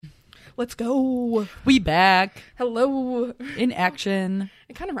Let's go. We back. Hello. In action.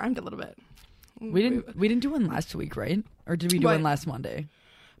 It kind of rhymed a little bit. We didn't do one last week, right? Or did we do one last Monday?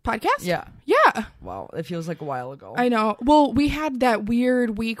 Podcast? Yeah. Yeah. Wow, it feels like a while ago. I know. Well, we had that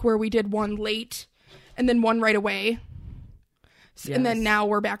weird week where we did one late and then one right away. Yes. And then now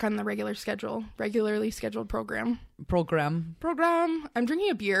we're back on the regularly scheduled program. I'm drinking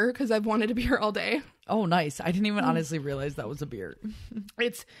a beer because I've wanted a beer all day. Oh, nice. I didn't even honestly realize that was a beer.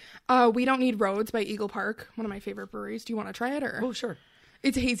 It's We Don't Need Roads by Eagle Park, one of my favorite breweries. Do you want to try it? Or? Oh, sure.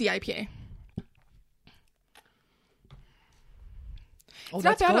 It's a hazy IPA. Oh, it's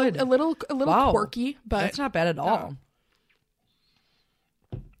that's not bad. good. A little wow. quirky, but that's not bad at all.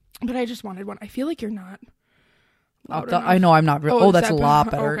 But I just wanted one. I feel like you're not loud enough. I know I'm not. That's a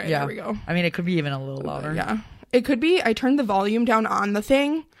lot better. Okay, yeah. there we go. I mean, it could be even a little louder. Yeah, it could be. I turned the volume down on the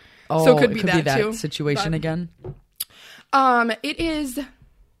thing, so it could be that too. Situation again. It is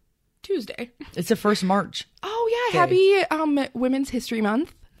Tuesday. It's the 1st March. Oh yeah, happy Women's History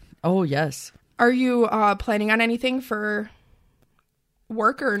Month. Oh yes. Are you planning on anything for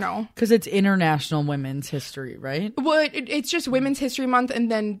work or no? Because it's International Women's History, right? Well, it's just Women's History Month,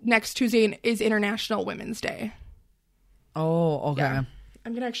 and then next Tuesday is International Women's Day. Oh, okay. Yeah.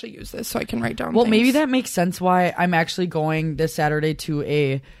 I'm gonna actually use this so I can write down. Well, things. maybe that makes sense why I'm actually going this Saturday to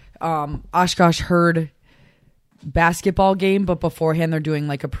a Oshkosh Herd basketball game, but beforehand they're doing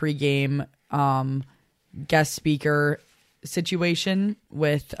like a pregame guest speaker situation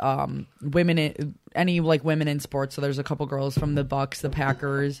with women in sports. So there's a couple girls from the Bucks, the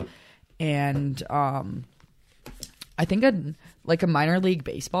Packers, and I think a minor league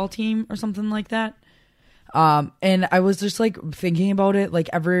baseball team or something like that. And I was just like thinking about it,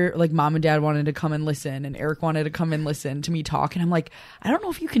 like mom and dad wanted to come and listen, and Eric wanted to come and listen to me talk, and I'm like, I don't know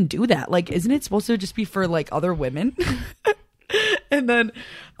if you can do that. Like, isn't it supposed to just be for like other women? And then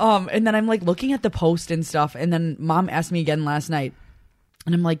I'm like looking at the post and stuff, and then mom asked me again last night,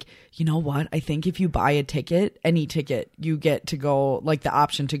 and I'm like, you know what? I think if you buy a ticket, any ticket, you get to go, like the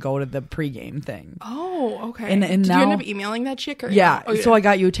option to go to the pregame thing. Oh, okay. And Did you end up emailing that chick? Or yeah. Oh, yeah. So I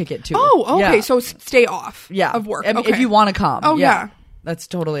got you a ticket too. Oh, okay. Yeah. So stay off of work. I mean, if you want to come. Oh, yeah. That's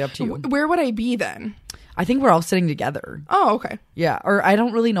totally up to you. Where would I be then? I think we're all sitting together. Oh, okay. Yeah. Or I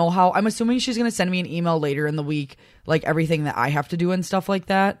don't really know how. I'm assuming she's going to send me an email later in the week, like everything that I have to do and stuff like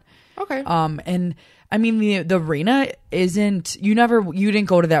that. Okay. And I mean, the arena isn't, you didn't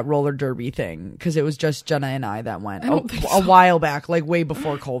go to that roller derby thing because it was just Jenna and I that went a while back, like way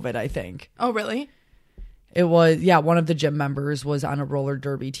before COVID, I think. Oh, really? It was, yeah, one of the gym members was on a roller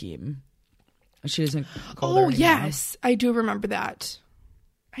derby team. She doesn't go there anymore. Yes. I do remember that.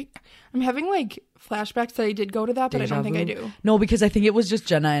 I'm having like flashbacks that I did go to that, but I don't think I do. No, because I think it was just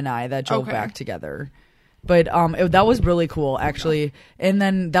Jenna and I that drove back together. But that was really cool, actually. And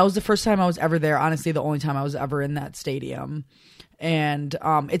then that was the first time I was ever there. Honestly, the only time I was ever in that stadium. And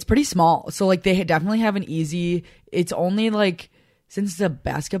it's pretty small. So, like, they definitely have an easy... It's only, like, since it's a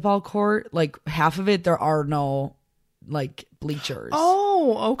basketball court, like, half of it, there are no, like, bleachers.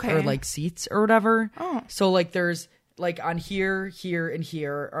 Oh, okay. Or, like, seats or whatever. Oh. So, like, there's... Like on here, and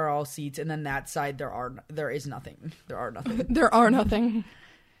here are all seats, and then that side there is nothing. There are nothing. There are nothing.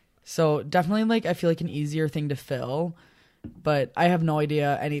 So definitely, like, I feel like an easier thing to fill, but I have no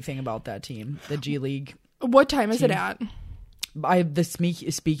idea anything about that team, the G League. What time is it at? The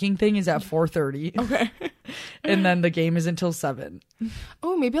speaking thing is at 4:30. Okay. And then the game is until 7.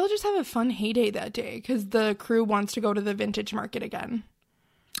 Oh, maybe I'll just have a fun heyday that day because the crew wants to go to the vintage market again.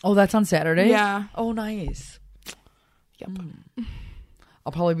 Oh, that's on Saturday? Yeah. Oh, nice. Yep.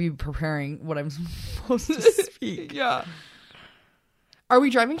 I'll probably be preparing what I'm supposed to speak. Yeah. Are we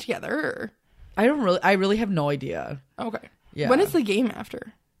driving together? Or? I really have no idea. Okay. Yeah. When is the game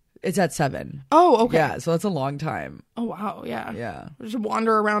after? It's at 7. Oh, okay. Yeah, so that's a long time. Oh, wow. Yeah. Yeah. Just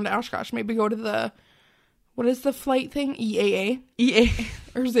wander around Oshkosh. Maybe go to what is the flight thing? EAA? EAA.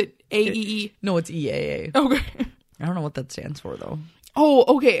 Or is it AEE? No, it's EAA. Okay. I don't know what that stands for, though.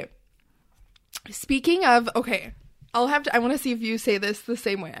 Oh, okay. Speaking of, okay. I want to see if you say this the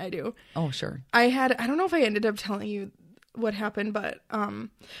same way I do. Oh, sure. I don't know if I ended up telling you what happened, but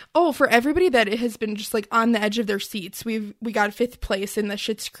for everybody that has been just like on the edge of their seats, we got 5th place in the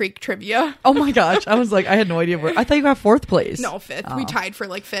Schitt's Creek trivia. Oh my gosh. I was like, I had no idea I thought you got 4th place. No, 5th. Oh. We tied for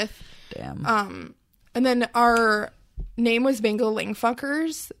like 5th. Damn. And then our name was Bingo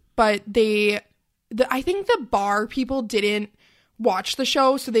Lingfuckers, but I think the bar people didn't watch the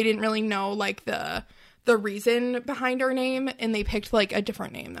show, so they didn't really know like the reason behind our name, and they picked like a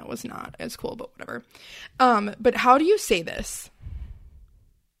different name that was not as cool, but whatever. But how do you say this?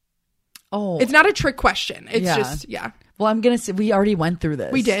 Oh. It's not a trick question. It's Yeah. just, yeah. Well, I'm going to say we already went through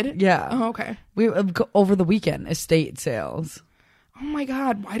this. We did? Yeah. Oh, okay. We over the weekend, estate sales. Oh my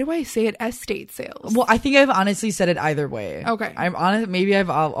God. Why do I say it estate sales? Well, I think I've honestly said it either way. Okay. I'm honest. Maybe I've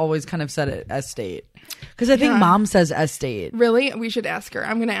always kind of said it estate. Because I think Yeah. Mom says estate. Really? We should ask her.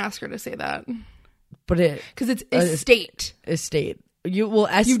 I'm going to ask her to say that. But it... Because it's estate. Estate.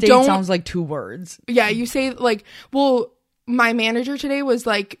 Estate don't- sounds like 2 words. Yeah, you say like, well, my manager today was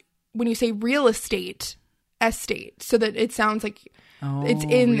like, when you say real estate, estate, so that it sounds like it's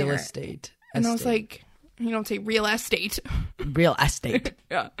in real there. estate. And I was Estate. like, you don't say real estate. Real estate.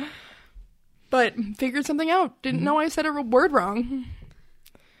 Yeah. But figured something out. Didn't know I said a word wrong.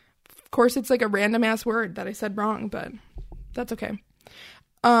 Of course, it's like a random ass word that I said wrong, but that's okay.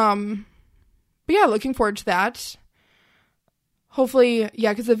 But yeah, looking forward to that. Hopefully,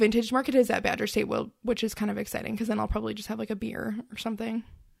 yeah, because the vintage market is at Badger State, which is kind of exciting, because then I'll probably just have like a beer or something.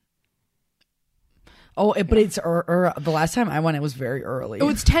 Oh, but it's the last time I went, it was very early. Oh,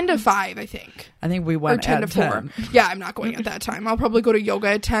 it's 10 to 5, I think. I think we Or went 10 at to 4. 10. Yeah, I'm not going at that time. I'll probably go to yoga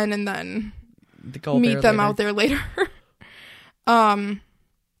at 10 and then Go meet there them later. out there later.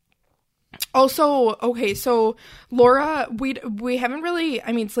 Also, okay, so Laura, we haven't really,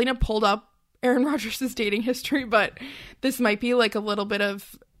 I mean, Selena pulled up Aaron Rodgers' dating history, but this might be like a little bit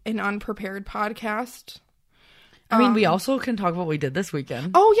of an unprepared podcast. I mean, we also can talk about what we did this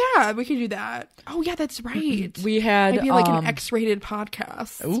weekend. Oh yeah, we could do that. Oh yeah, that's right. We had Maybe like an X-rated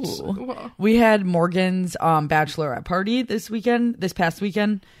podcast. Ooh. We had Morgan's bachelorette party this past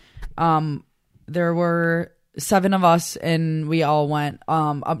weekend. There were 7 of us, and we all went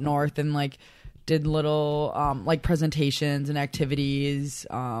up north and like did little like presentations and activities.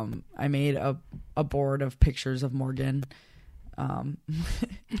 I made a board of pictures of Morgan.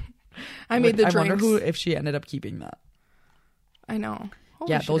 I made the I drinks. wonder if she ended up keeping that. I know.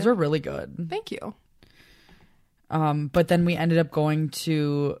 Yeah, those are really good. Thank you. But then we ended up going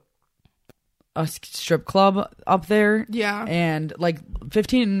to a strip club up there. Yeah. And like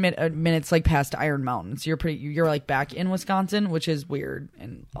 15 minutes like past Iron Mountain. So you're like back in Wisconsin, which is weird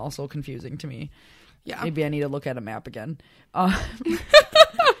and also confusing to me. Yeah. Maybe I need to look at a map again.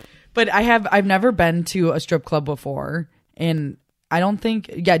 But I've never been to a strip club before, and I don't think,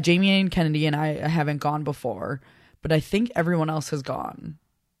 Jamie and Kennedy and I haven't gone before, but I think everyone else has gone.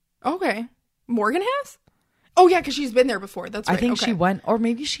 Okay. Morgan has? Oh, yeah, because she's been there before. That's right. I think okay. she went, or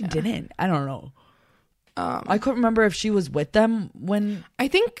maybe she didn't. I don't know. I couldn't remember if she was with them when... I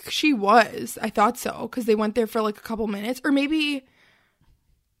think she was. I thought so, because they went there for like a couple minutes. Or maybe...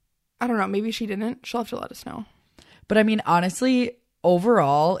 I don't know. Maybe she didn't. She'll have to let us know. But I mean, honestly,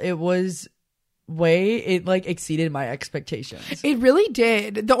 overall, it was... it like exceeded my expectations. It really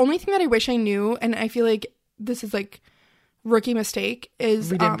did. The only thing that I wish I knew, and I feel like this is like rookie mistake,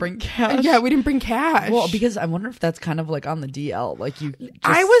 is We didn't bring cash. Yeah, we didn't bring cash. Well, because I wonder if that's kind of like on the DL. Like you just,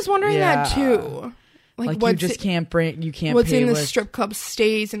 I was wondering that too. Like what's you just can't bring, you can't what's pay in the with, strip club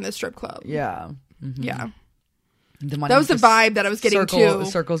stays in the strip club. Yeah. Mm-hmm. Yeah. The money That was the just vibe that I was getting too.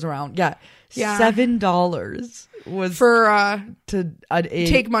 circles around. Yeah. Yeah. $7 was For to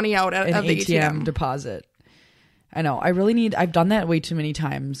take money out an of the ATM deposit. I know. I've done that way too many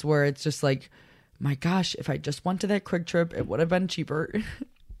times where it's just like, my gosh, if I just went to that Quick Trip, it would have been cheaper.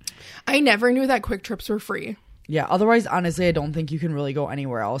 I never knew that Quick Trips were free. Yeah. Otherwise, honestly, I don't think you can really go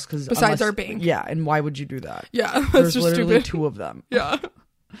anywhere else Besides our bank. Yeah. And why would you do that? Yeah, that's There's just literally stupid. 2 of them. Yeah.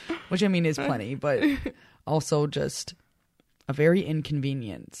 Which I mean is plenty, but also just a very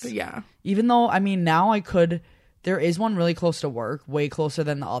inconvenience. Yeah. Even though, I mean, now there is one really close to work, way closer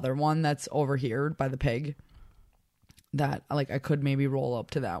than the other one that's over here by the pig. That, like, I could maybe roll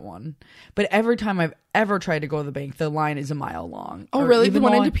up to that one. But every time I've ever tried to go to the bank, the line is a mile long. Oh, really? The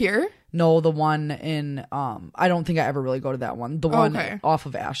one in De Pere? No, the one in, I don't think I ever really go to that one. The one okay. off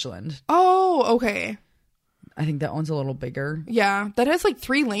of Ashland. Oh, okay. I think that one's a little bigger. Yeah. That has like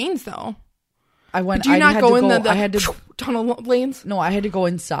 3 lanes though. I went. But do you not go in I had to. tunnel lanes? No, I had to go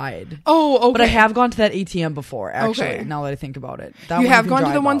inside. Oh, okay. But I have gone to that ATM before, actually, Okay. now that I think about it. You have gone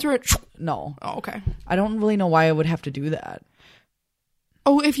to the ones where No. Oh, okay. I don't really know why I would have to do that.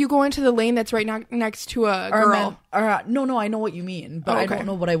 Oh, if you go into the lane that's right next to a girl. No, I know what you mean, but Oh, I okay. don't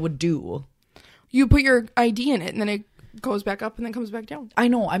know what I would do. You put your ID in it and then it goes back up and then comes back down. I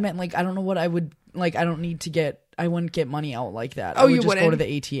know, I meant like, I don't know what I would, like, I don't need to get, I wouldn't get money out like that. Oh, I would you just go to wouldn't?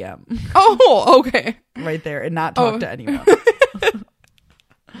 the ATM Oh, okay. right there and not talk to anyone.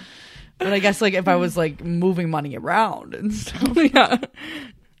 But I guess like if I was like moving money around and stuff. Yeah.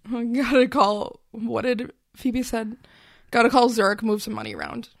 I gotta call, what did Phoebe said? Gotta call Zurich, move some money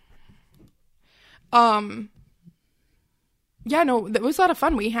around. Yeah, no, that was a lot of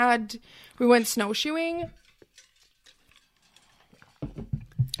fun. We went snowshoeing,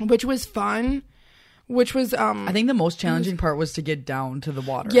 which was fun. Which was I think the most challenging part was to get down to the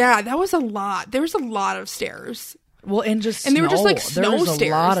water. Yeah, that was a lot. There was a lot of stairs. Well, and they were just like snow there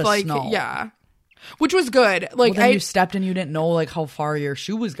stairs. A lot of like snow. Yeah. Which was good. Like then you stepped and you didn't know like how far your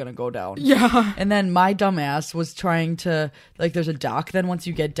shoe was gonna go down. Yeah. And then my dumbass was trying to like there's a dock then once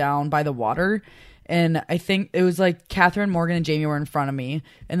you get down by the water. And I think it was like Catherine, Morgan, and Jamie were in front of me.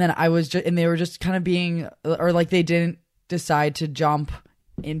 And then I was just and they were just kind of being or like they didn't decide to jump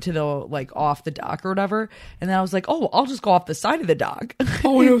into the like off the dock or whatever, and then I was like, oh, I'll just go off the side of the dock.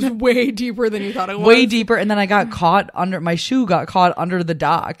 Oh, and it was way deeper than you thought it was. Way deeper, and then I got caught under my shoe got caught under the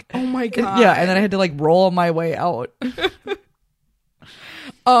dock. Oh my god. Yeah, and then I had to like roll my way out.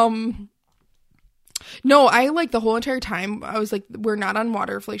 No, I like the whole entire time I was like, we're not on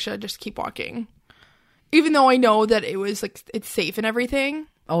water, Felicia, just keep walking, even though I know that it was like it's safe and everything.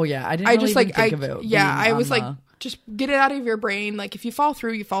 Oh yeah, I didn't really just even like think of it. Yeah, I was like, just get it out of your brain. Like, if you fall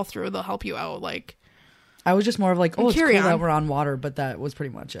through, you fall through. They'll help you out. Like, I was just more of like, oh, it's cool on. that we're on water, but that was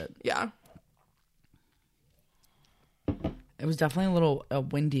pretty much it. Yeah. It was definitely a little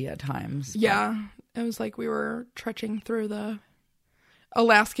windy at times. Yeah. It was like we were trudging through the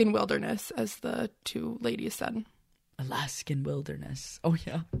Alaskan wilderness, as the two ladies said. Alaskan wilderness. Oh,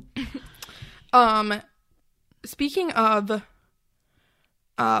 yeah. Speaking of...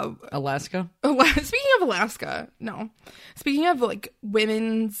 Alaska? Speaking of Alaska, no. Speaking of like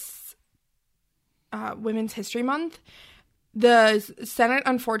Women's History Month, the Senate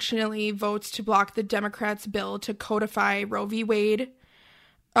unfortunately votes to block the Democrats' bill to codify Roe v. Wade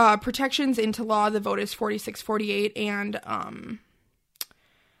protections into law. The vote is 46-48, and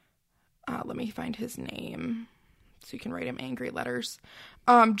let me find his name so you can write him angry letters.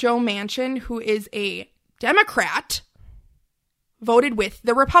 Joe Manchin, who is a Democrat, voted with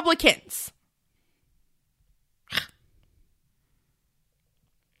the Republicans.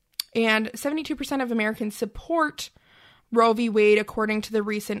 And 72% of Americans support Roe v. Wade, according to the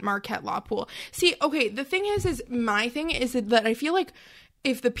recent Marquette Law Poll. See, okay, the thing is my thing is that I feel like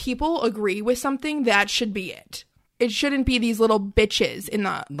if the people agree with something, that should be it. It shouldn't be these little bitches in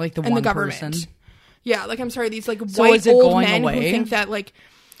the like the in one the government. Person. Yeah, like I'm sorry, these like so white old men away? who think that like.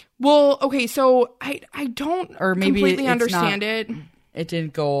 Well, okay, so I don't or maybe completely understand it. It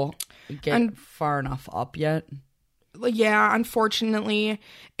didn't get far enough up yet. Yeah, unfortunately.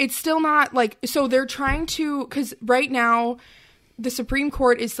 It's still not like... So they're trying to... Because right now, the Supreme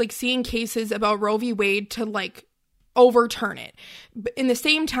Court is like seeing cases about Roe v. Wade to like overturn it. But in the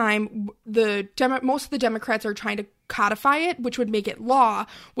same time, most of the Democrats are trying to codify it, which would make it law,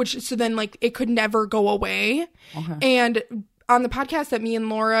 so then like it could never go away. Okay. And on the podcast that me and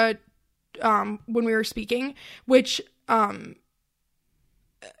Laura, when we were speaking, which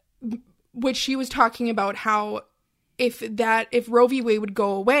she was talking about how if Roe v. Wade would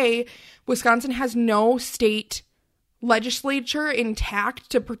go away, Wisconsin has no state legislature intact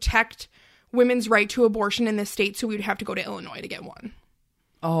to protect women's right to abortion in the state, so we would have to go to Illinois to get one.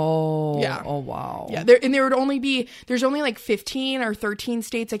 Oh. Yeah. Oh, wow. Yeah. There's only like 15 or 13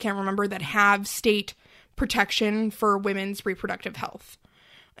 states, I can't remember, that have state protection for women's reproductive health.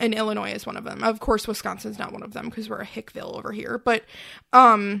 And Illinois is one of them. Of course, Wisconsin's not one of them because we're a Hickville over here. But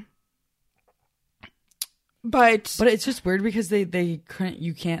it's just weird because they couldn't.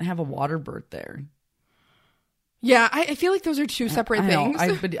 You can't have a water birth there. Yeah, I feel like those are two separate things.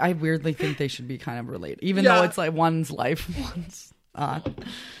 But I weirdly think they should be kind of related, even though it's like one's life, one's not.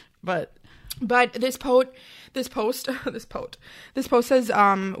 But this post says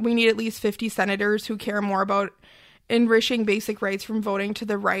we need at least 50 senators who care more about enriching basic rights from voting to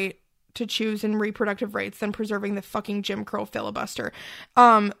the right to choose and reproductive rights than preserving the fucking Jim Crow filibuster.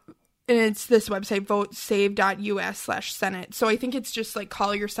 And it's this website, votesave.us/Senate. So I think it's just like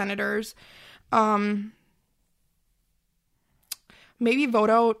call your senators. Maybe vote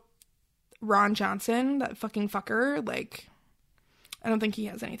out Ron Johnson, that fucking fucker. Like, I don't think he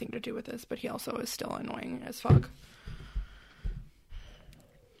has anything to do with this, but he also is still annoying as fuck.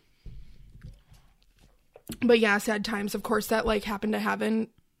 But yeah, sad times, of course, that like happened to happen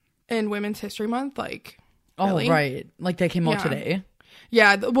in Women's History Month. Like, really? Oh, right. Like they came out today.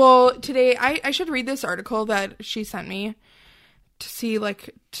 Yeah. Well, today I should read this article that she sent me to see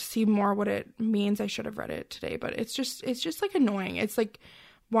more what it means. I should have read it today, but it's just like annoying. It's like,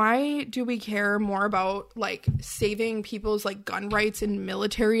 why do we care more about like saving people's like gun rights and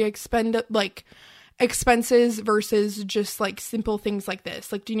military expenses versus just like simple things like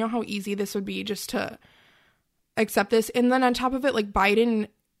this? Like, do you know how easy this would be just to accept this? And then on top of it, like Biden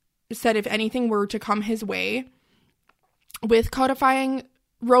said if anything were to come his way, with codifying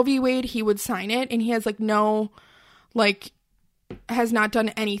Roe v. Wade, he would sign it, and he has has not done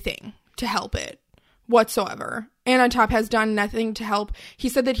anything to help it whatsoever. And on top has done nothing to help. He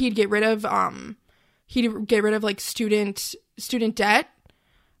said that he'd get rid of student debt.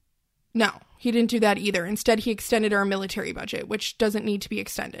 No, he didn't do that either. Instead, he extended our military budget, which doesn't need to be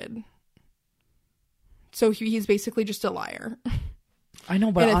extended. So he's basically just a liar. I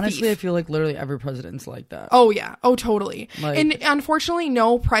know, but honestly, I feel like literally every president's like that. Oh, yeah. Oh, totally. And unfortunately,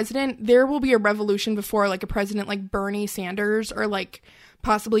 no president, there will be a revolution before a president like Bernie Sanders or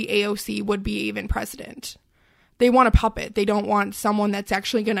possibly AOC would be even president. They want a puppet. They don't want someone that's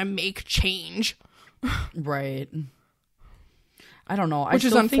actually going to make change. Right. I don't know. Which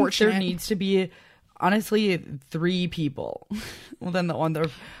is unfortunate. Think there needs to be, honestly, 3 people. Well, then the one there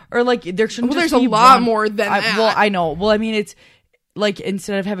shouldn't just be there's a lot more than that. Well, I know. Well, I mean, it's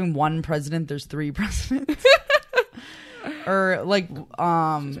instead of having one president, there's 3 presidents. Or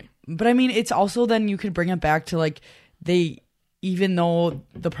but I mean, it's also then you could bring it back to even though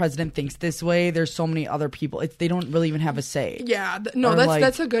the president thinks this way, there's so many other people. They don't really even have a say. Yeah,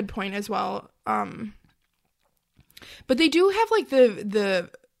 that's a good point as well. But they do have the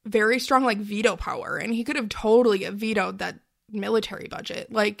very strong veto power, and he could have totally vetoed that military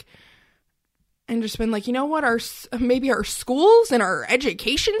budget, and just been you know what, maybe our schools and our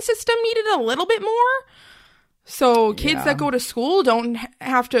education system needed a little bit more, so kids that go to school don't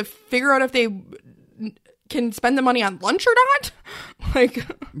have to figure out if they can spend the money on lunch or not.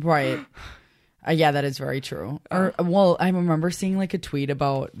 Right. Yeah, that is very true. I remember seeing a tweet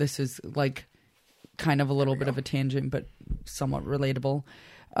about, this is kind of a little bit of a tangent, but somewhat relatable.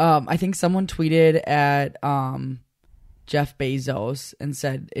 I think someone tweeted at Jeff Bezos and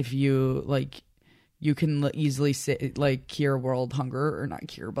said, if you you can easily cure world hunger, or not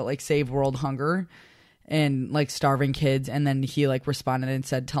cure, but save world hunger and starving kids. And then he responded and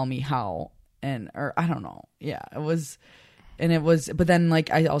said, tell me how. Or I don't know. Yeah, it was, but then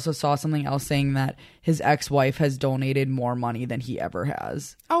I also saw something else saying that his ex-wife has donated more money than he ever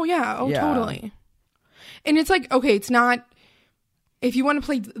has. Oh yeah. Oh yeah. Totally. And it's okay, it's not, if you want to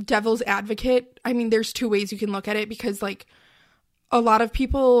play devil's advocate, I mean, there's 2 ways you can look at it, because a lot of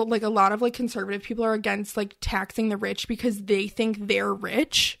people, a lot of conservative people are against taxing the rich because they think they're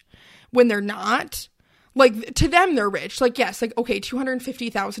rich when they're not. To them, they're rich. Yes, okay,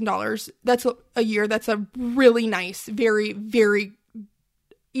 $250,000, that's a year. That's a really nice, very, very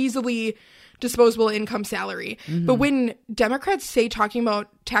easily disposable income salary. Mm-hmm. But when Democrats say talking about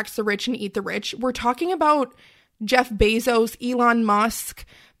tax the rich and eat the rich, we're talking about Jeff Bezos, Elon Musk,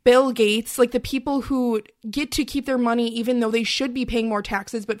 Bill Gates, the people who get to keep their money even though they should be paying more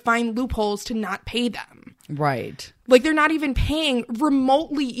taxes, but find loopholes to not pay them. Right. They're not even paying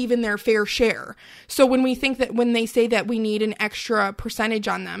remotely even their fair share. So when they say that we need an extra percentage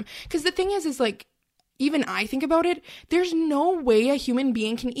on them, because the thing is even I think about it, there's no way a human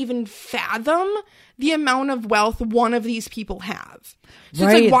being can even fathom the amount of wealth one of these people have. So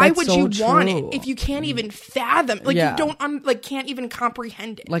right, it's why would you true. Want it if you can't even fathom, you don't can't even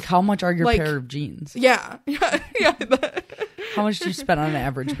comprehend it. How much are your pair of jeans? Yeah. Yeah. How much do you spend on an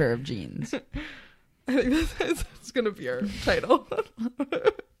average pair of jeans? I think that's going to be our title.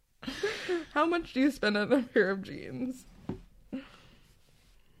 How much do you spend on a pair of jeans?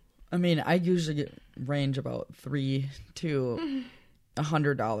 I mean, I usually range about $300 to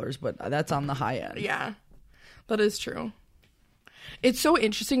 $100, but that's on the high end. Yeah, that is true. It's so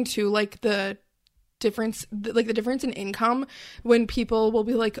interesting too, the difference, the difference in income when people will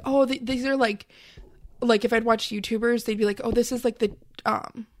be oh, these are if I'd watch YouTubers, they'd be oh, this is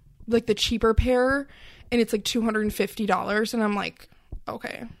the cheaper pair, and it's $250, and I'm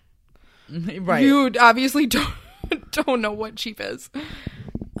okay, right? You obviously don't know what cheap is.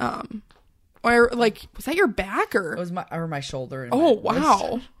 Or was that your back or? It was my shoulder. And oh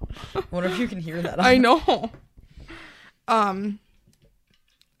wow! I wonder if you can hear that. I know.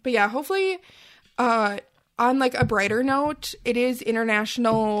 But yeah, hopefully, on a brighter note, it is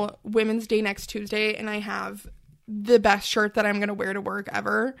International Women's Day next Tuesday, and I have the best shirt that I'm gonna wear to work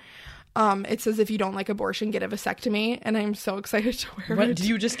ever. It says, if you don't like abortion, get a vasectomy, and I'm so excited to wear it. Did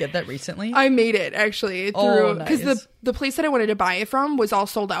you just get that recently? I made it actually because the place that I wanted to buy it from was all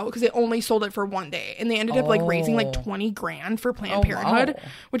sold out because they only sold it for one day, and they ended up raising $20,000 for Planned Parenthood,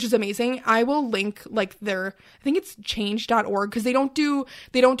 which is amazing. I will link their, I think it's change.org, because they don't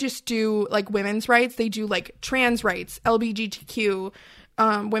just do women's rights, they do trans rights, LGBTQ,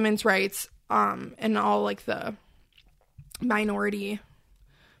 women's rights, and all the minority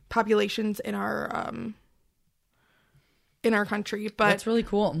populations in our country. But that's really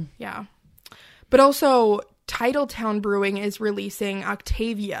cool. Yeah. But also Titletown Brewing is releasing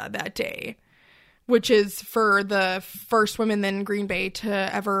Octavia that day, which is for the first women in Green Bay to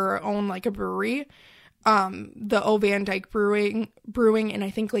ever own like a brewery. The O Van Dyke brewing in I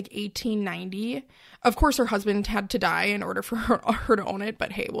think like 1890. Of course, her husband had to die in order for her to own it,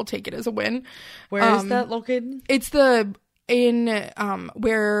 but hey, we'll take it as a win. Where is that located? It's where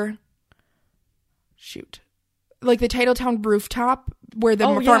like the Titletown rooftop where the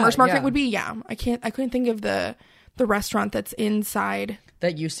farmers market would be. Yeah, I couldn't think of the restaurant that's inside.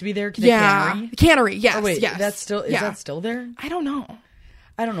 That used to be there. Cannery. Yes. Oh, wait, yes. Is that still there? I don't know.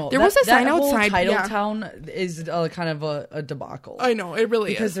 There was a sign outside. Titletown is kind of a debacle. I know, it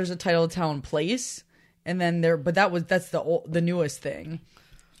really because is. There's a Titletown place, and then that's the newest thing.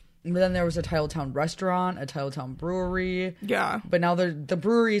 But then there was a Titletown restaurant, a Titletown brewery. Yeah. But now the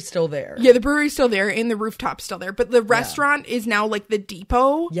brewery is still there. Yeah, the brewery's still there and the rooftop's still there. But the restaurant is now like the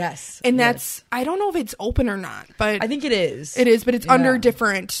depot. Yes. And that's, I don't know if it's open or not, but I think it is. It is, but it's under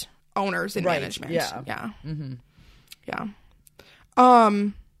different owners and management. Yeah. Yeah. Mm-hmm. Yeah.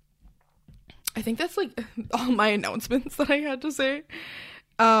 I think that's like all my announcements that I had to say.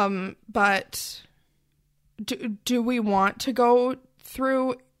 But do we want to go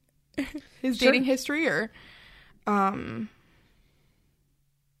through his dating history or I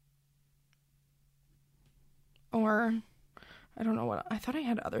don't know what I thought I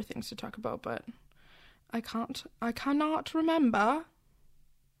had other things to talk about, but I cannot remember.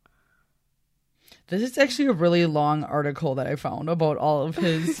 This is actually a really long article that I found about all of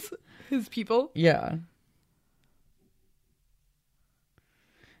his his people. Yeah.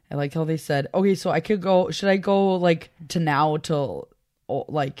 I like how they said, okay, so should I go like to now to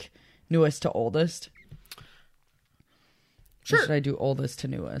like newest to oldest? Sure. Or should I do oldest to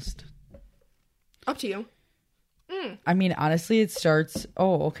newest? Up to you. I mean, honestly, it starts.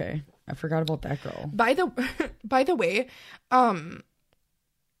 Oh, okay. I forgot about that girl. By the way, or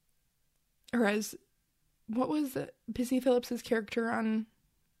as what was Busy Phillips's character on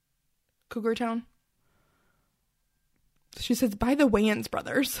Cougar Town? She says, by the Wayans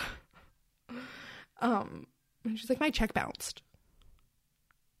brothers. And she's like, my check bounced.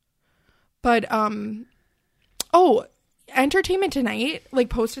 But Entertainment Tonight like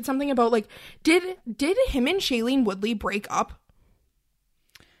posted something about like did him and Shailene Woodley break up?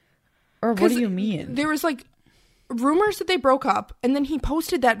 Or what do you mean? There was like rumors that they broke up, and then he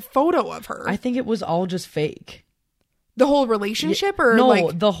posted that photo of her. I think it was all just fake. The whole relationship, or no,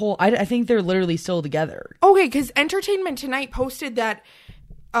 like the whole. I think they're literally still together. Okay, because Entertainment Tonight posted that.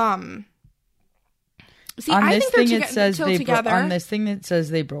 See, on I this think thing they're it says they together. On this thing it says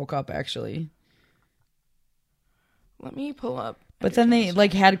they broke up. Actually, let me pull up. But then they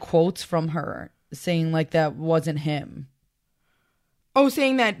like had quotes from her saying like that wasn't him. Oh,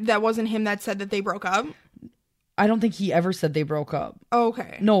 saying that wasn't him that said that they broke up? I don't think he ever said they broke up. Oh,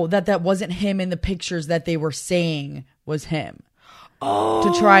 okay. No, that wasn't him in the pictures that they were saying was him.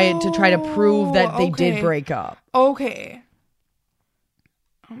 Oh. To try to prove that they did break up. Okay.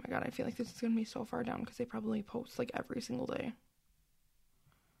 Oh my god, I feel like this is going to be so far down because they probably post like every single day.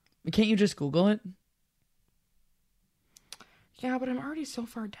 Can't you just Google it? Yeah, but I'm already so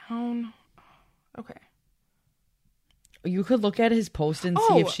far down. Okay. You could look at his post and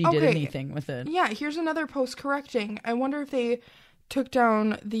see if she did anything with it. Yeah, here's another post correcting. I wonder if they took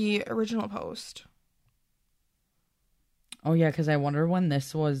down the original post. Oh, yeah, because I wonder when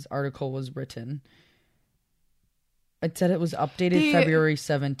this article was written. It said it was updated February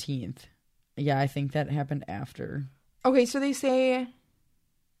 17th. Yeah, I think that happened after. Okay, so they say...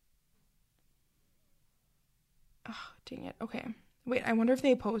 Oh, dang it. Okay. Wait, I wonder if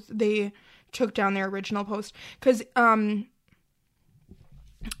they took down their original post. Because,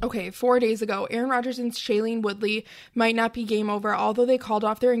 okay, 4 days ago, Aaron Rodgers and Shailene Woodley might not be game over, although they called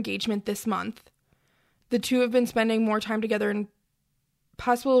off their engagement this month. The two have been spending more time together, and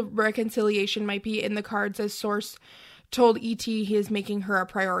possible reconciliation might be in the cards, as source told ET he is making her a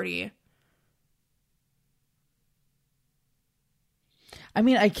priority. I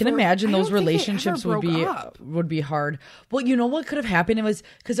mean, I can imagine those relationships would be hard. Well, you know what could have happened? It was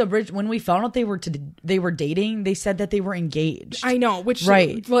because when we found out they were dating, they said that they were engaged. I know,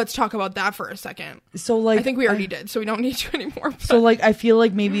 right. Let's talk about that for a second. So, like, I think we already did, so we don't need to anymore. But. So, like, I feel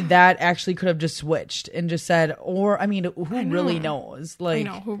like maybe that actually could have just switched and just said, or I mean, who really knows? Like, I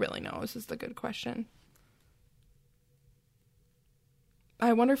know, who really knows is the good question.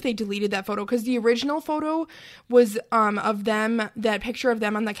 I wonder if they deleted that photo, because the original photo was of them, that picture of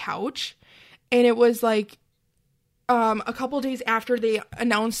them on the couch, and it was like a couple days after they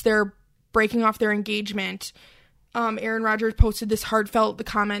announced their breaking off their engagement. Aaron Rodgers posted this heartfelt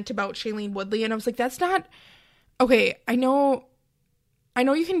comment about Shailene Woodley, and I was like, that's not Okay, I know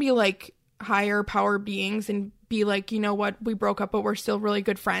you can be like higher power beings and be like, you know what, we broke up, but we're still really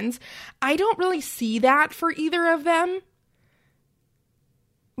good friends. I don't really see that for either of them.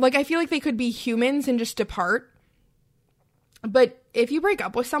 Like, I feel like they could be humans and just depart. But if you break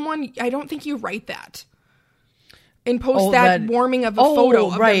up with someone, I don't think you write that and post that warming of a photo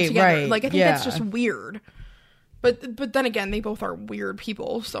of them together. Right. Like, I think that's just weird. But then again, they both are weird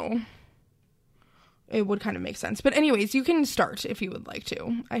people, so it would kind of make sense. But anyways, you can start if you would like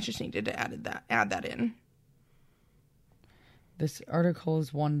to. I just needed to add that in. This article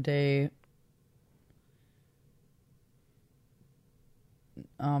is one day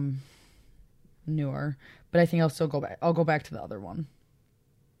newer, but I think I'll still go back. I'll go back to the other one.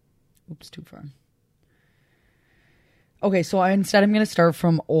 Oops, too far. Okay, so instead I'm going to start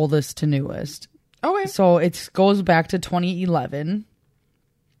from oldest to newest. Okay. So it goes back to 2011.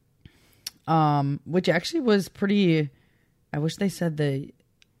 Which actually was pretty. I wish they said the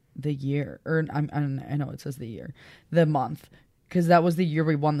year, or I know it says the year, the month, because that was the year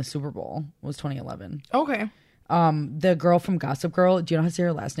we won the Super Bowl. Was 2011. Okay. The girl from Gossip Girl. Do you know how to say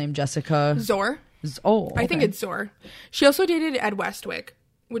her last name? Jessica Zor. Okay. I think it's Zor. She also dated Ed Westwick,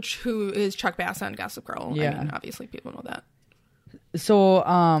 who is Chuck Bass on Gossip Girl. Yeah. I mean, obviously people know that. So,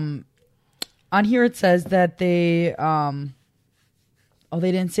 on here it says that they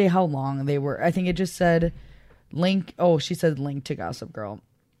they didn't say how long they were. I think it just said link. Oh, she said link to Gossip Girl.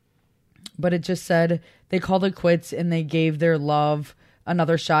 But it just said they called it quits and they gave their love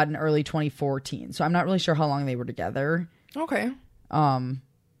another shot in early 2014. So I'm not really sure how long they were together. Okay.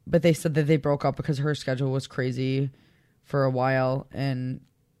 But they said that they broke up because her schedule was crazy for a while. And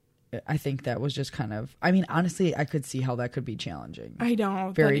I think that was just kind of, I mean, honestly, I could see how that could be challenging. I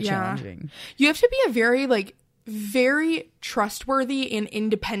know. Very challenging. You have to be a very trustworthy and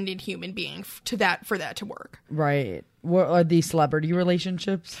independent human being for that to work. Right. What are these celebrity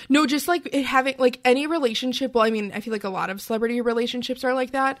relationships? No, just like having like any relationship. Well, I mean, I feel like a lot of celebrity relationships are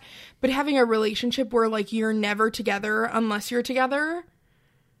like that, but having a relationship where like you're never together unless you're together.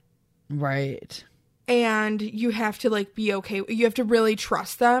 Right. And you have to like be okay. You have to really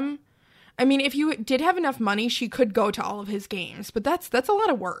trust them. I mean, if you did have enough money, she could go to all of his games, but that's a lot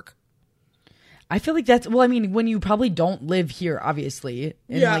of work. I feel like that's, well, I mean, when you probably don't live here, obviously,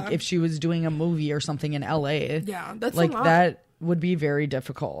 and like if she was doing a movie or something in LA, that's like a lot. that would be very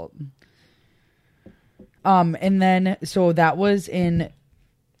difficult. And then, so that was in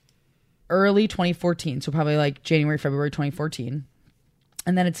early 2014, so probably like January, February 2014.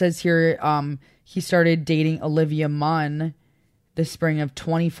 And then it says here, he started dating Olivia Munn the spring of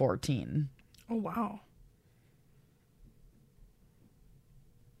 2014. Oh, wow.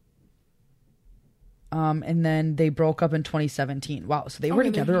 And then they broke up in 2017. Wow, so they were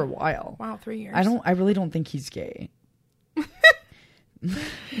together a while. Wow, 3 years. I really don't think he's gay.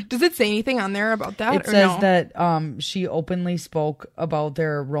 Does it say anything on there about that? It says that she openly spoke about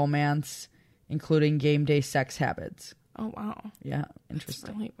their romance, including game day sex habits. Oh, wow. Yeah, interesting.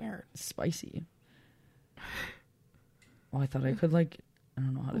 That's really weird. Spicy. Well, I thought I could like, I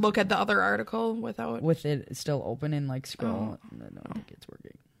don't know how to look at the other article with it still open and like scroll. I don't think it's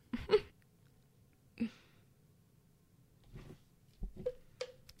working.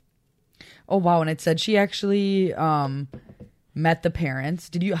 Oh, wow. And it said she actually met the parents.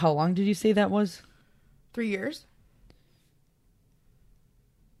 How long did you say that was? 3 years.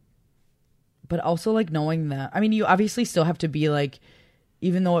 But also like knowing that, I mean, you obviously still have to be like,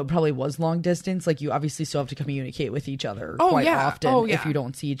 even though it probably was long distance, like you obviously still have to communicate with each other quite often if you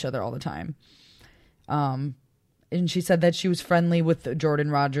don't see each other all the time. And she said that she was friendly with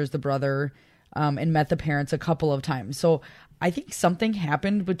Jordan Rodgers, the brother, and met the parents a couple of times. So I think something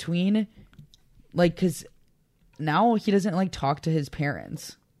happened between, like, because now he doesn't like talk to his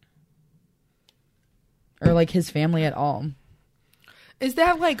parents or like his family at all. Is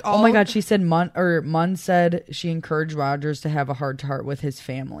that like all? Oh my God, she said Munn said she encouraged Rodgers to have a heart-to-heart with his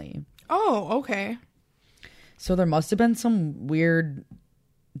family. Oh, okay. So there must have been some weird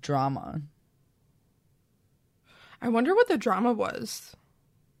drama. I wonder what the drama was.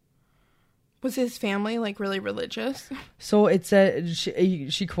 Was his family like really religious? So it said,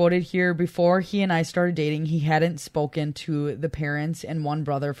 she quoted here, before he and I started dating, he hadn't spoken to the parents and one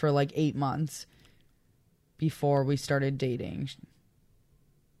brother for like 8 months before we started dating.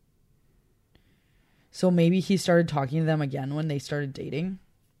 So maybe he started talking to them again when they started dating.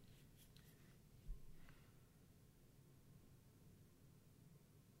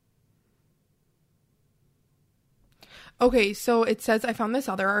 Okay, so it says, I found this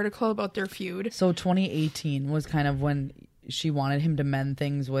other article about their feud. So 2018 was kind of when she wanted him to mend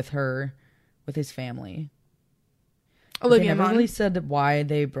things with his family. Olivia They never Munn. really said why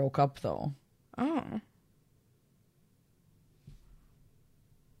they broke up, though. Oh.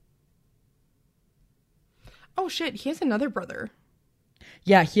 Oh, shit. He has another brother.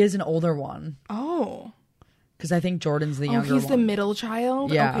 Yeah, he is an older one. Oh. Because I think Jordan's the younger he's one. the middle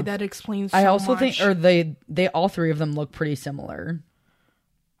child? Yeah. Okay, that explains I so also much. think, or they all three of them look pretty similar.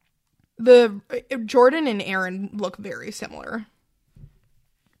 Jordan and Aaron look very similar.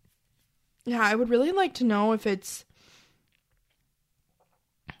 Yeah, I would really like to know if it's...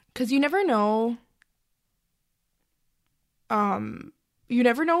 Because you never know... You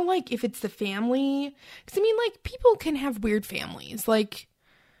never know, like, if it's the family. Because, I mean, like, people can have weird families. Like,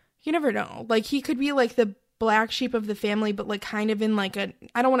 you never know. Like, he could be, like, the black sheep of the family, but, like, kind of in, like, a...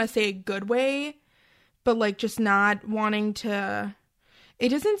 I don't want to say a good way, but, like, just not wanting to... It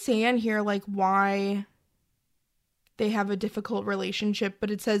doesn't say on here, like, why they have a difficult relationship, but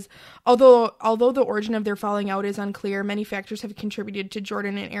it says, although the origin of their falling out is unclear, many factors have contributed to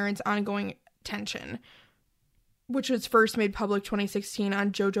Jordan and Aaron's ongoing tension, which was first made public 2016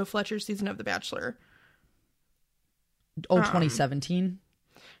 on JoJo Fletcher's season of The Bachelor. Oh, 2017?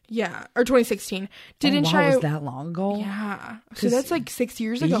 Yeah, or 2016. Wow, was that long ago? Yeah. So that's like 6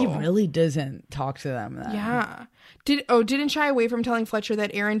 years ago. He really doesn't talk to them then. Yeah. Didn't shy away from telling Fletcher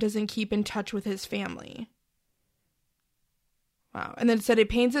that Aaron doesn't keep in touch with his family. Wow. And then it said, it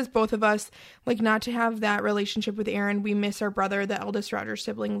pains us, both of us, like, not to have that relationship with Aaron. We miss our brother, the eldest Rodgers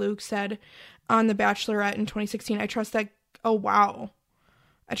sibling, Luke, said on The Bachelorette in 2016. I trust that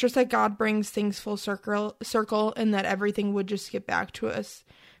God brings things full circle and that everything would just get back to us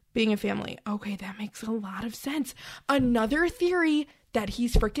being a family. Okay, that makes a lot of sense. Another theory that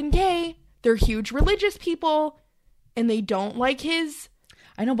he's freaking gay. They're huge religious people and they don't like his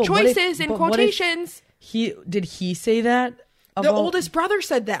choices and quotations. Did he say that? The oldest brother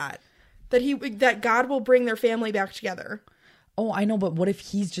said that God will bring their family back together. Oh, I know, but what if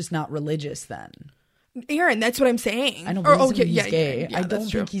he's just not religious then? Aaron, that's what I'm saying. I know, but he's gay. I don't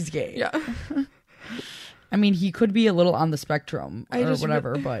think he's gay. Yeah. I mean, he could be a little on the spectrum or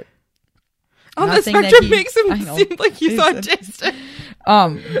whatever, but on the spectrum makes him seem like he's autistic.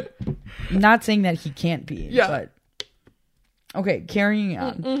 Not saying that he can't be. Yeah. But okay, carrying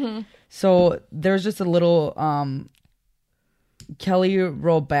on. Mm-hmm. So there's just a little Kelly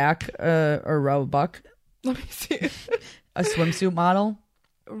Roebuck. Let me see. A swimsuit model.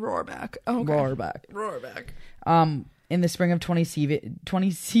 Roarback. Okay. Roarback. In the spring of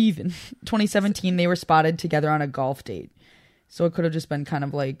 2017, they were spotted together on a golf date. So it could have just been kind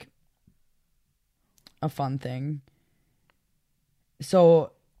of like a fun thing.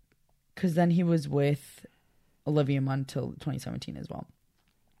 So, because then he was with Olivia Munn till 2017 as well.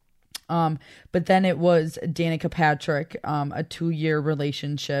 But then it was Danica Patrick, a 2-year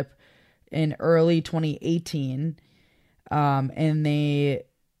relationship in early 2018. And they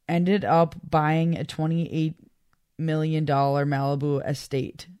ended up buying a $28 million Malibu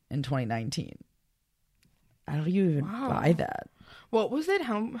estate in 2019. How do you even buy that? What was it?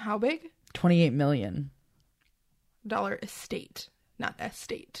 How big? $28 million. Estate, not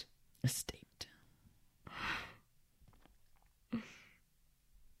estate. Estate.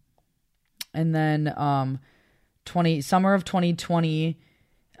 And then summer of 2020,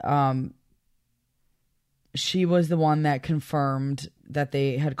 she was the one that confirmed that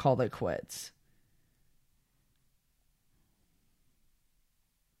they had called it quits.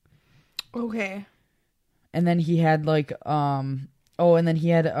 Okay. And then he had and then he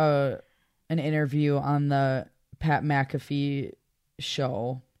had an interview on the Pat McAfee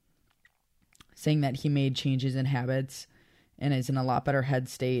show saying that he made changes in habits and is in a lot better head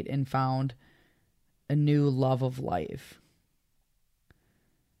state and found a new love of life.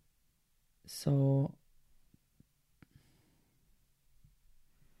 So,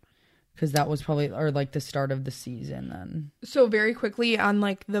 because that was probably, or like the start of the season then. So very quickly on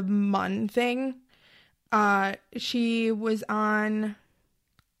like the Munn thing, she was on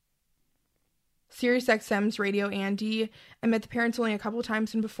SiriusXM's Radio Andy. I met the parents only a couple of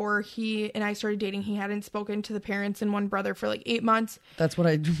times, and before he and I started dating, he hadn't spoken to the parents and one brother for like 8 months. That's what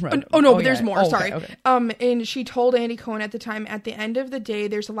I read. But there's more. Sorry. Okay. And she told Andy Cohen at the time, at the end of the day,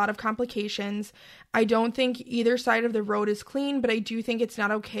 there's a lot of complications. I don't think either side of the road is clean, but I do think it's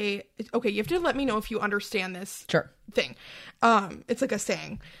not okay. Okay, you have to let me know if you understand this thing. It's like a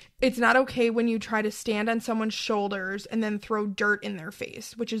saying. It's not okay when you try to stand on someone's shoulders and then throw dirt in their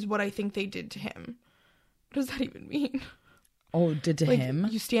face, which is what I think they did to him. What does that even mean? Oh, did to him?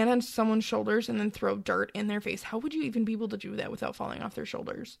 You stand on someone's shoulders and then throw dirt in their face. How would you even be able to do that without falling off their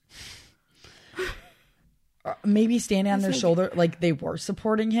shoulders? Maybe standing on their shoulder, like they were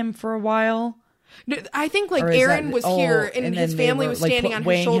supporting him for a while. No, I think like Or is Aaron that- was oh, here and and his then they family were, was like, standing on his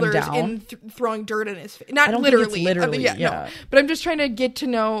weighing him shoulders down? and throwing dirt in his face. Not I don't literally. think it's literally, No. yeah. But I'm just trying to get to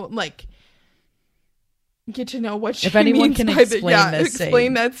know what she If anyone means can by explain this explain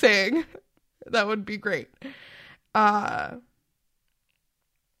saying. that saying. That would be great.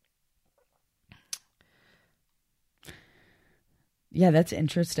 Yeah, that's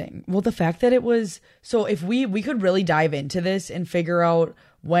interesting. Well, the fact that it was so if we could really dive into this and figure out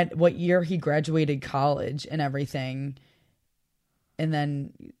what year he graduated college and everything and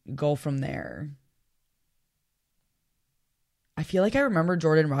then go from there. I feel like I remember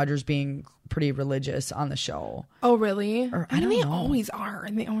Jordan Rodgers being pretty religious on the show. Oh, really? Or, I mean, don't they know. always are,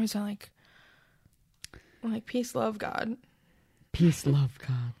 and they always are like peace, love, God. Peace, love,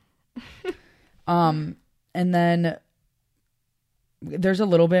 God. And then there's a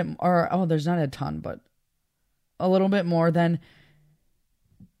little bit, there's not a ton, but a little bit more than.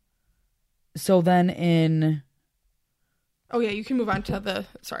 So then in. Oh yeah, you can move on to the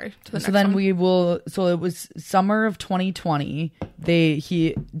next So then one. we will. So it was summer of 2020.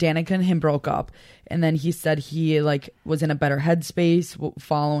 Danica and him broke up, and then he said he was in a better headspace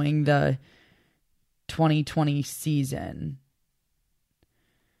following the 2020 season.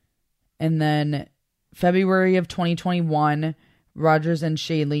 And then February of 2021, Rodgers and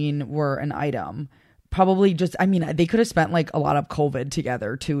Shailene were an item. Probably they could have spent a lot of COVID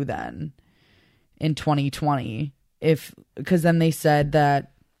together too then in 2020. Because then they said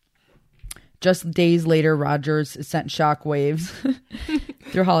that just days later, Rodgers sent shockwaves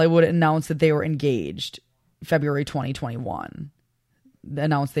through Hollywood and announced that they were engaged. February 2021.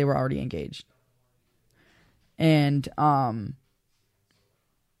 Announced they were already engaged. And,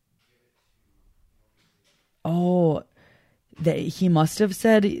 that he must have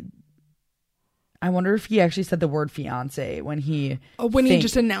said, I wonder if he actually said the word fiance when he... Oh, when he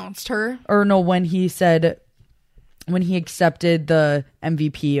just announced her? Or no, when he accepted the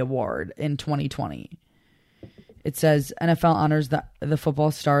MVP award in 2020. It says NFL honors the football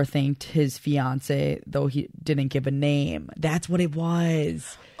star thanked his fiance, though he didn't give a name. That's what it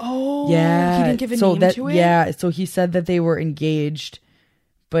was. Oh, yeah. He didn't give a name to it? Yeah, so he said that they were engaged,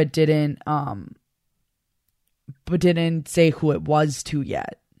 but didn't say who it was to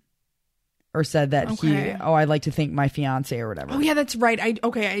yet. Or said that I'd like to thank my fiance or whatever. Oh yeah, that's right. I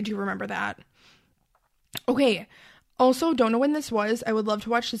do remember that. Okay. Also, don't know when this was. I would love to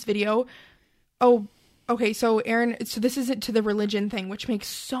watch this video. Oh, okay. So Aaron, this is it to the religion thing, which makes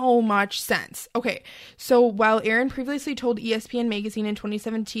so much sense. Okay. So while Aaron previously told ESPN magazine in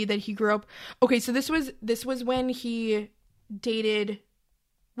 2017 that he grew up. Okay. So this was when he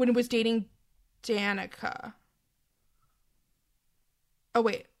was dating Danica. Oh,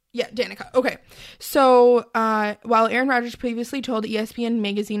 wait. Yeah, Danica. Okay. So, while Aaron Rodgers previously told ESPN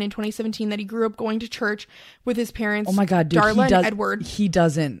magazine in 2017 that he grew up going to church with his parents, oh my God, dude, Darla and Edward.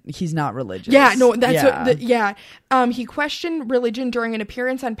 He's not religious. Yeah, no, that's he questioned religion during an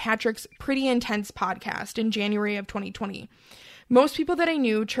appearance on Patrick's Pretty Intense podcast in January of 2020. Most people that I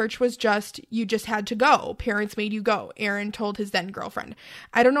knew, church was you just had to go. Parents made you go, Aaron told his then girlfriend.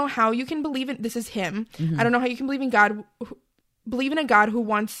 I don't know how you can believe in, this is him. Mm-hmm. I don't know how you can believe in a God who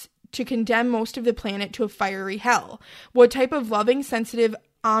wants to condemn most of the planet to a fiery hell. What type of loving, sensitive,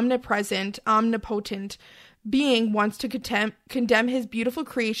 omnipresent, omnipotent being wants to condemn his beautiful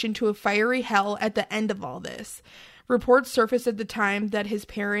creation to a fiery hell at the end of all this? Reports surfaced at the time that his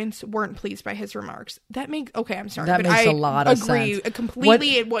parents weren't pleased by his remarks. I'm sorry. That makes a lot of sense. I agree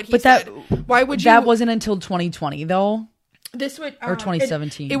completely at what he said. Why would you? That wasn't until 2020 though. This would or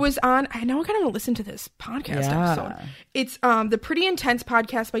 2017. It was on. I know I kind of want to listen to this podcast episode. It's the Pretty Intense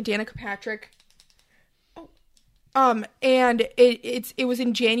podcast by Danica Patrick. And it was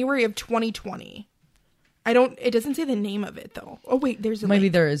in January of 2020. It doesn't say the name of it though. Oh wait, there's a maybe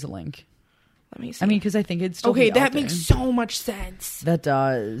link. There is a link. Let me see. I mean, because I think it's still okay. That makes so much sense. That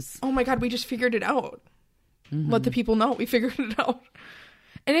does. Oh my God, we just figured it out. Mm-hmm. Let the people know we figured it out.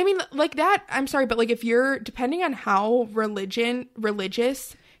 And I mean, that, I'm sorry, but if you're, depending on how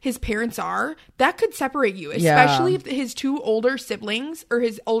religious his parents are, that could separate you, especially if his two older siblings, or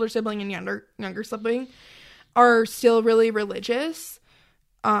his older sibling and younger sibling, are still really religious.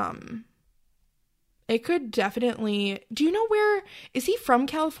 It could definitely, do you know is he from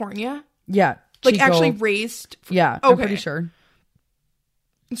California? Yeah. Chico. Actually raised? Yeah, okay. I'm pretty sure.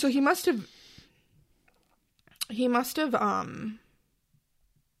 So he must have, he must have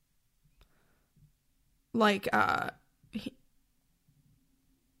lived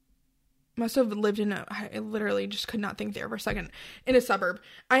in I literally just could not think there for a second, in a suburb.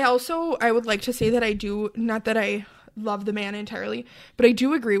 I would like to say that I do, not that I love the man entirely, but I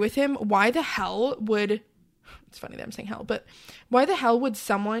do agree with him. Why the hell would, it's funny that I'm saying hell, but why the hell would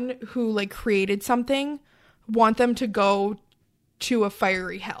someone who like created something want them to go to a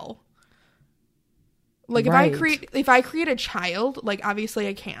fiery hell? Like Right. if I create a child, like obviously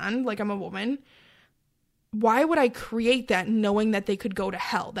I can, like I'm a woman. Why would I create that knowing that they could go to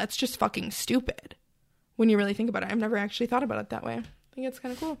hell? That's just fucking stupid. When you really think about it, I've never actually thought about it that way. I think it's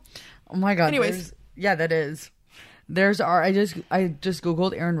kind of cool. Oh my god. Anyways. Yeah, that is. I just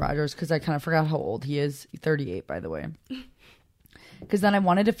Googled Aaron Rodgers because I kind of forgot how old he is. 38, by the way. Because then I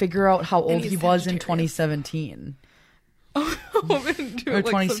wanted to figure out how old he was in 2017. Or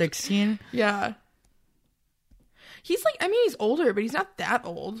 2016. Yeah. He's like, I mean, he's older, but he's not that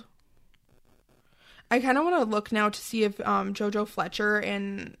old. I kind of want to look now to see if JoJo Fletcher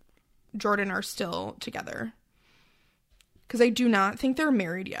and Jordan are still together. Because I do not think they're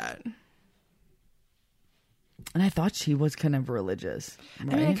married yet. And I thought she was kind of religious.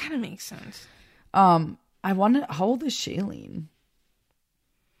 Right? I mean, it kind of makes sense. I wanted, how old is Shailene?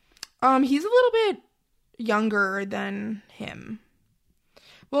 He's a little bit younger than him.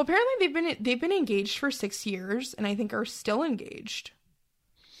 Well, apparently they've been engaged for 6 years, and I think are still engaged.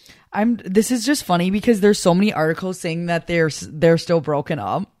 This is just funny because there's so many articles saying that they're still broken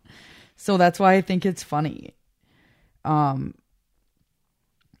up. So that's why I think it's funny.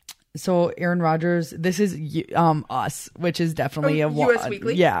 So Aaron Rodgers, this is Us, which is definitely US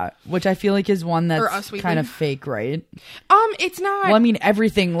Weekly. Yeah, which I feel like is one that's Us Weekly. kind of fake, right? It's not. Well, I mean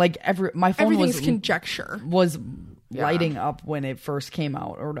everything. Like my phone everything's conjecture. was lighting up when it first came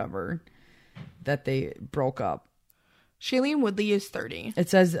out or whatever that they broke up. Shailene Woodley is 30. It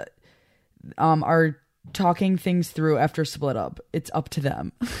says, are talking things through after split up. It's up to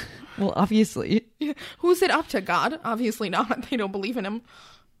them. Well, obviously. Yeah. Who's it up to? God? Obviously not. They don't believe in him.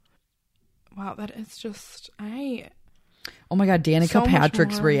 Wow, that is just Oh my god, Danica so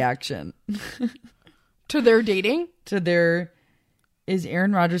Patrick's reaction to their dating. Is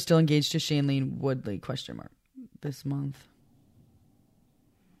Aaron Rodgers still engaged to Shailene Woodley? ? This month.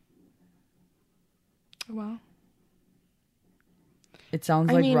 Wow. It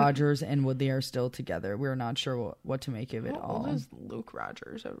sounds like Rodgers and Woodley are still together. We're not sure what to make of it all. How old is Luke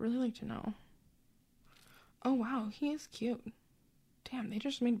Rodgers? I would really like to know. Oh wow, he is cute. Damn, they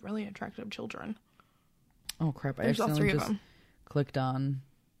just made really attractive children. Oh crap! There's all three of them. Clicked on.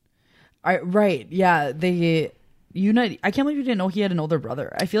 Right, yeah. I can't believe you didn't know he had an older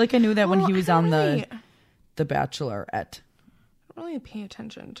brother. I feel like I knew that when he was on the Bachelorette. I don't really pay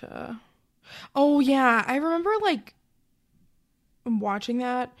attention to. Oh yeah, I remember like watching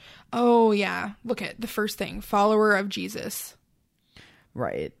that. Oh yeah, look at the first thing: follower of Jesus.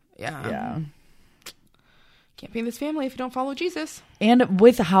 Right. Yeah. Can't be in this family if you don't follow Jesus. And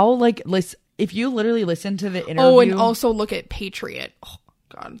with how if you literally listen to the interview. Oh, and also look at patriot. Oh,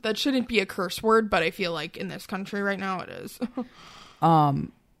 God, that shouldn't be a curse word, but I feel like in this country right now it is.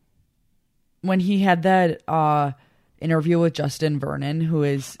 When he had that interview with Justin Vernon, who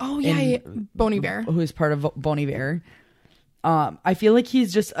is Bon Iver, who is part of Bon Iver. I feel like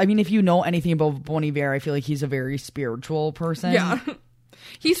he's just. I mean, if you know anything about Bon Iver, I feel like he's a very spiritual person. Yeah.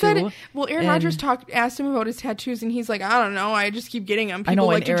 He said, well, Aaron Rodgers asked him about his tattoos, and he's like, I don't know. I just keep getting them. People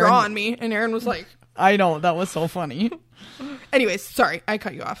like to draw on me. And Aaron was like... I know. That was so funny. Anyways, sorry. I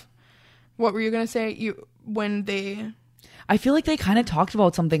cut you off. What were you going to say? I feel like they kind of talked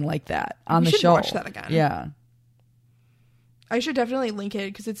about something like that on the show. Watch that again. Yeah. I should definitely link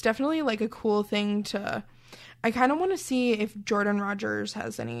it, because it's definitely like a cool thing to... I kind of want to see if Jordan Rodgers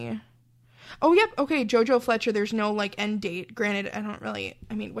has any... Oh, yep. Okay, JoJo Fletcher, there's no, end date. Granted,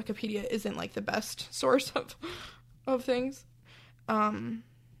 Wikipedia isn't, the best source of things.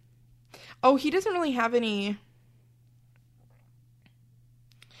 Oh, he doesn't really have any...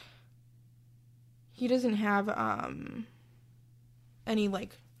 He doesn't have, any,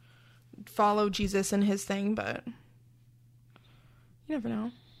 follow Jesus in his thing, but... You never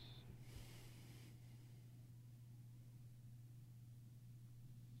know.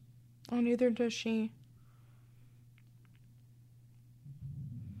 Oh, neither does she.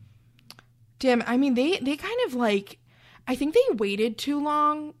 Damn, I mean, they kind of I think they waited too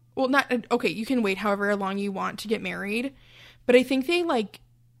long. Well, not, okay, you can wait however long you want to get married. But I think they,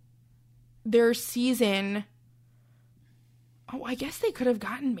 their season... Oh, I guess they could have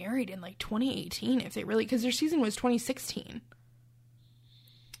gotten married in, 2018 if they really... Because their season was 2016.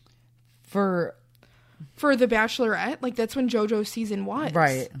 For The Bachelorette, that's when JoJo's season was.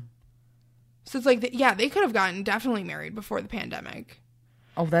 Right. So it's they could have gotten definitely married before the pandemic.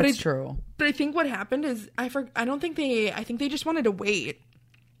 Oh, that's true. But I think what happened is I think they just wanted to wait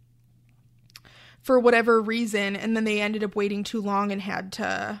for whatever reason, and then they ended up waiting too long and had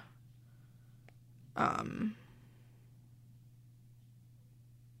to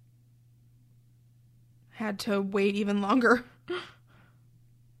wait even longer.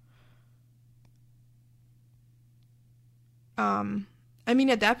 I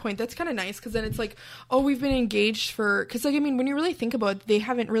mean, at that point, that's kind of nice, because then it's like, oh, we've been engaged for, because, like, I mean, when you really think about it, they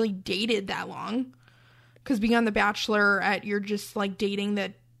haven't really dated that long, because being on The Bachelorette, you're just, like, dating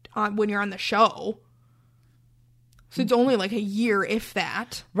that when you're on the show. So it's only, like, a year, if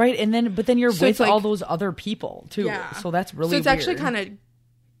that. Right, but then you're so with like, all those other people, too. Yeah. So that's really So it's weird. actually kind of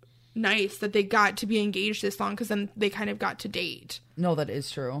nice that they got to be engaged this long, because then they kind of got to date. No, that is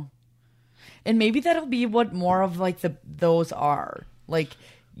true. And maybe that'll be what more of, like, those are. Like,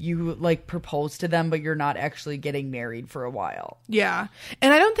 you, like, propose to them, but you're not actually getting married for a while. Yeah.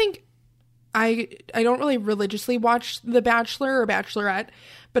 And I don't think... I don't really religiously watch The Bachelor or Bachelorette,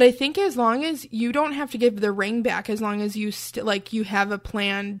 but I think as long as you don't have to give the ring back, as long as you you have a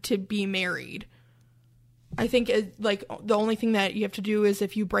plan to be married. I think, like, the only thing that you have to do is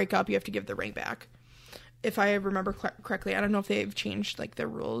if you break up, you have to give the ring back. If I remember correctly. I don't know if they've changed, like, the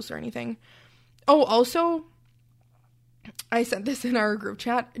rules or anything. Oh, also... I sent this in our group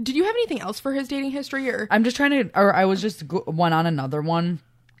chat. Did you have anything else for his dating history, or? I'm just trying to, or I was just one on another one,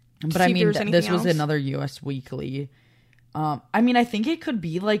 but I mean, this was another US Weekly. I mean, I think it could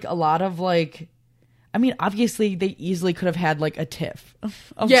be like a lot of like, I mean, obviously they easily could have had like a tiff of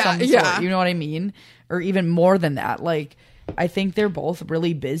some sort, you know what I mean? Or even more than that. Like, I think they're both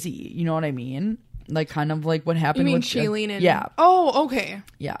really busy, you know what I mean? Like, kind of like what happened with Shailene and... Yeah. Oh, okay.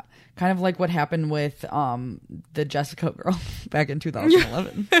 Yeah. Kind of like what happened with the Jessica girl back in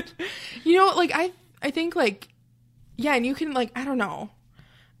 2011. You know, like, I think, like, yeah, and you can, like, I don't know.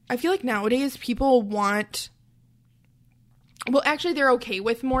 I feel like nowadays people want... Well, actually, they're okay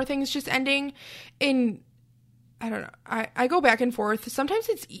with more things just ending. And, I don't know. I go back and forth. Sometimes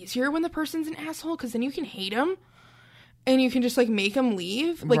it's easier when the person's an asshole, because then you can hate them. And you can just, like, make them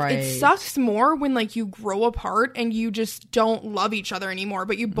leave. Like, right. It sucks more when, like, you grow apart and you just don't love each other anymore,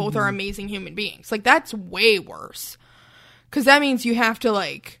 but you both are amazing human beings. Like, that's way worse. Because that means you have to,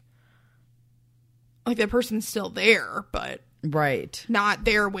 like, that person's still there, but... Right. Not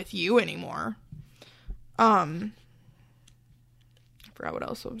there with you anymore. I forgot what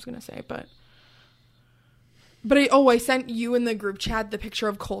else I was going to say, but... But I sent you in the group chat the picture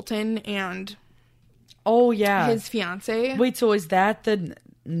of Colton and... Oh, yeah. His fiance. Wait, so is that the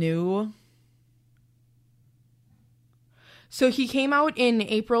new? So he came out in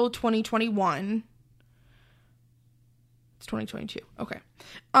April 2021. It's 2022. Okay.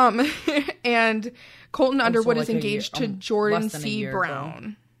 And Colton Underwood is engaged to Jordan C.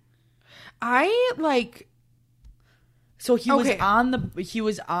 Brown. So he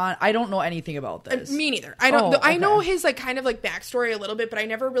was on, I don't know anything about this. Me neither. I don't, I know his, like, kind of, like, backstory a little bit, but I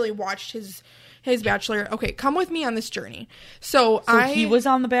never really watched his Bachelor. Okay, come with me on this journey. So he was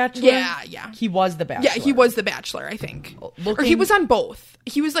on The Bachelor? Yeah. He was The Bachelor. Yeah, he was The Bachelor, I think. Or he was on both.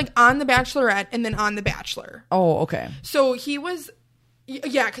 He was, like, on The Bachelorette and then on The Bachelor. Oh, okay. So he was...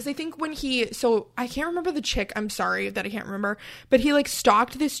 Yeah, because I think when so I can't remember the chick. I'm sorry that I can't remember. But he, like,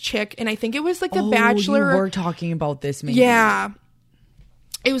 stalked this chick, and I think it was, like, The Bachelor. You were talking about this, maybe. Yeah.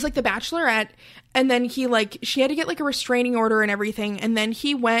 It was, like, The Bachelorette, and then he, like, she had to get, like, a restraining order and everything, and then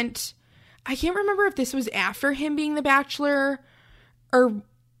he went... I can't remember if this was after him being The Bachelor, or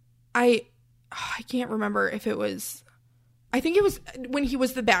I can't remember if it was... I think it was when he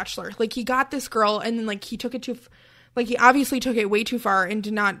was The Bachelor. Like, he got this girl, and then, like, he took it he obviously took it way too far and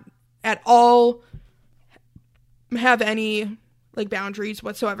did not at all have any, like, boundaries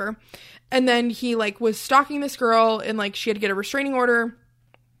whatsoever. And then he, like, was stalking this girl, and, like, she had to get a restraining order.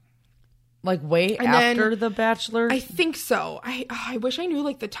 Like, way after The Bachelor? I think so. I wish I knew,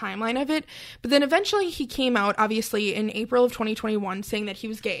 like, the timeline of it. But then eventually he came out, obviously, in April of 2021 saying that he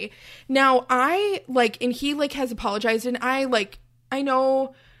was gay. Now, and he, like, has apologized, and I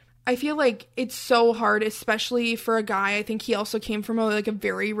know... I feel like it's so hard, especially for a guy. I think he also came from a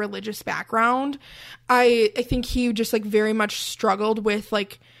very religious background. I think he just, like, very much struggled with,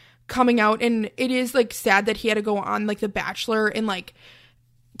 like, coming out, and it is, like, sad that he had to go on, like, The Bachelor and, like,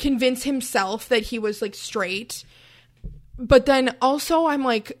 convince himself that he was, like, straight. But then also I'm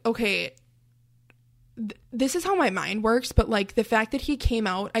like, okay, this is how my mind works, but, like, the fact that he came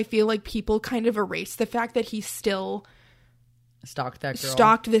out, I feel like people kind of erased the fact that he still stalked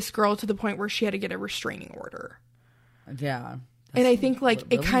this girl to the point where she had to get a restraining order. Yeah. And I think, like,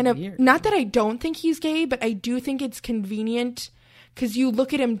 really it kind of, weird. Not that I don't think he's gay, but I do think it's convenient because you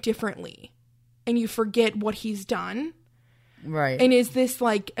look at him differently and you forget what he's done. Right. And is this,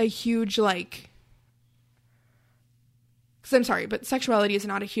 like, a huge, like, because I'm sorry, but sexuality is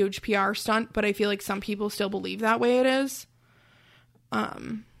not a huge PR stunt, but I feel like some people still believe that way it is.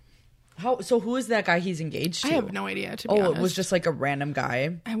 So who is that guy he's engaged to? I have no idea, to be honest. It was just like a random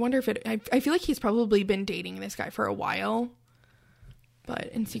guy. I wonder if I feel like he's probably been dating this guy for a while, but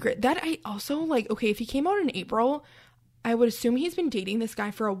in secret. That I also, like, okay, if he came out in April, I would assume he's been dating this guy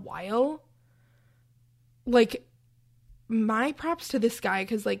for a while. Like, my props to this guy,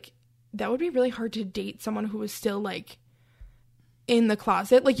 because, like, that would be really hard to date someone who was still, like, in the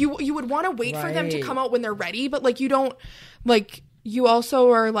closet. Like, you would want to wait for them to come out when they're ready, but, like, you don't, like, you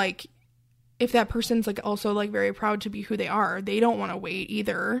also are, like, if that person's, like, also, like, very proud to be who they are, they don't want to wait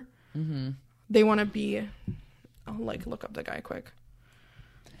either. Mm-hmm. They want to be... I'll, like, look up the guy quick.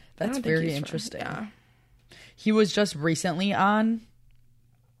 That's very interesting. Yeah. He was just recently on...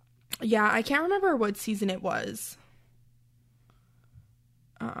 Yeah, I can't remember what season it was.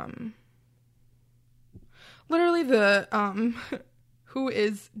 Literally the... Who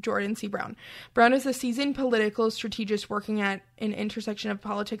is Jordan C. Brown? Brown is a seasoned political strategist working at an intersection of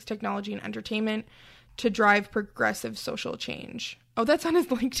politics, technology, and entertainment to drive progressive social change. Oh, that's on his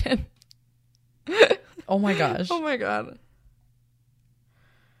LinkedIn. Oh my gosh. Oh my god.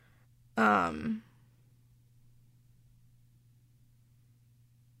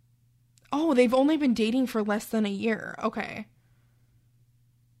 Oh, they've only been dating for less than a year. Okay.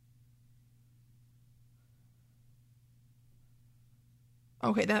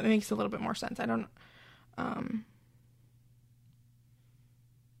 Okay, that makes a little bit more sense. I don't...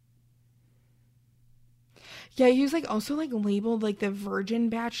 Yeah, he was, like, also, like, labeled, like, the virgin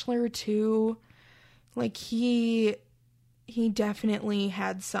bachelor, too. Like, he definitely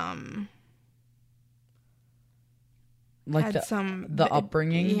had some... Like, the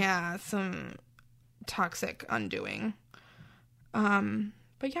upbringing? Yeah, some toxic undoing.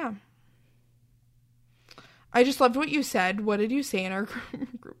 But, yeah. I just loved what you said. What did you say in our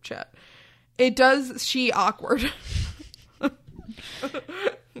group chat? It does she awkward.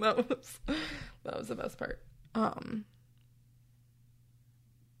 that was the best part.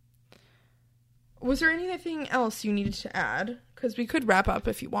 Was there anything else you needed to add? Because we could wrap up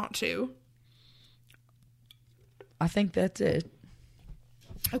if you want to. I think that's it.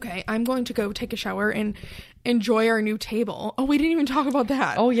 Okay, I'm going to go take a shower and enjoy our new table. Oh, we didn't even talk about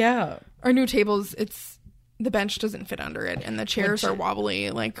that. Oh, yeah. Our new tables, the bench doesn't fit under it, and the chairs are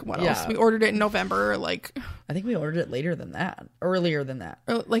wobbly. Like, what else? We ordered it in November, like... I think we ordered it later than that. Earlier than that.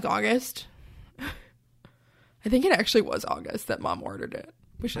 Like, August? I think it actually was August that Mom ordered it.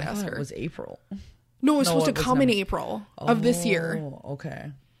 We should ask her. It was April. No, it was supposed to come in April of this year. Oh,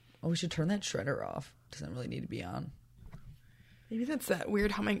 okay. Oh, we should turn that shredder off. Doesn't really need to be on. Maybe that's that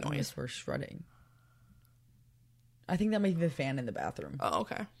weird humming noise. For shredding. I think that might be the fan in the bathroom. Oh,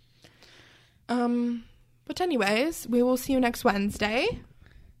 okay. But anyways, we will see you next Wednesday.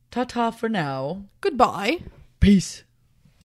 Ta-ta for now. Goodbye. Peace.